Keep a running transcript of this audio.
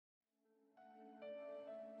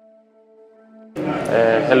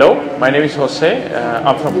Hello, my name is Jose.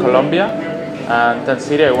 I'm from Colombia. And Tan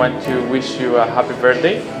Sri, I want to wish you a happy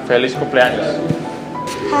birthday. Feliz cumpleaños.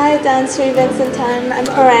 Hi, Tan Sri Vincent Tan. I'm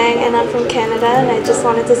Parang and I'm from Canada, and I just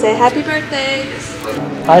wanted to say happy birthday.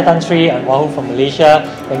 Hi Tan Sri, I'm Wahoo from Malaysia.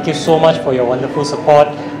 Thank you so much for your wonderful support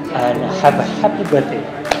and have a happy birthday.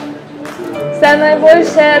 Sana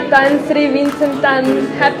Bolshe, Tan Sri Vincent Tan.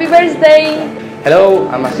 Happy birthday! Hello,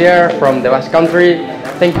 I'm Asier from the Basque Country.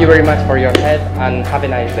 Thank you very much for your help and have a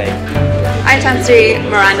nice day. Hi Tan Sri,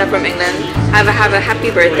 Miranda from England. Have a happy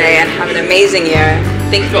birthday and have an amazing year.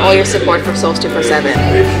 Thank you for all your support for Souls 247.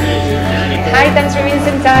 Hi Tan Sri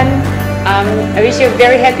Vincent Tan. I wish you a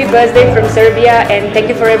very happy birthday from Serbia and thank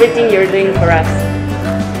you for everything you're doing for us.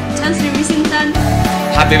 Tan Sri Vincent Tan.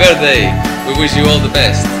 Happy birthday! We wish you all the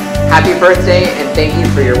best. Happy birthday and thank you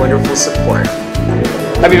for your wonderful support.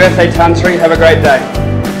 Happy birthday, Tan Sri. Have a great day.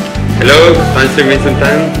 Hello, Tan Sri Vincent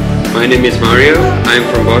Tan. My name is Mario. I'm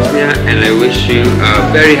from Bosnia and I wish you a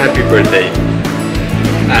very happy birthday.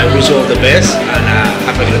 I wish you all the best and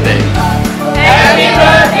have a good day. Happy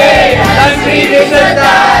birthday, Tan Sri Vincent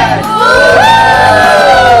Tan!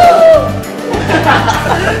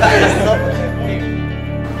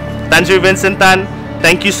 Tan Sri Vincent Tan,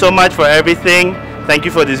 thank you so much for everything. Thank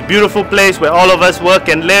you for this beautiful place where all of us work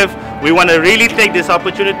and live. We want to really take this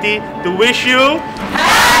opportunity to wish you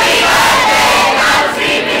happy birthday!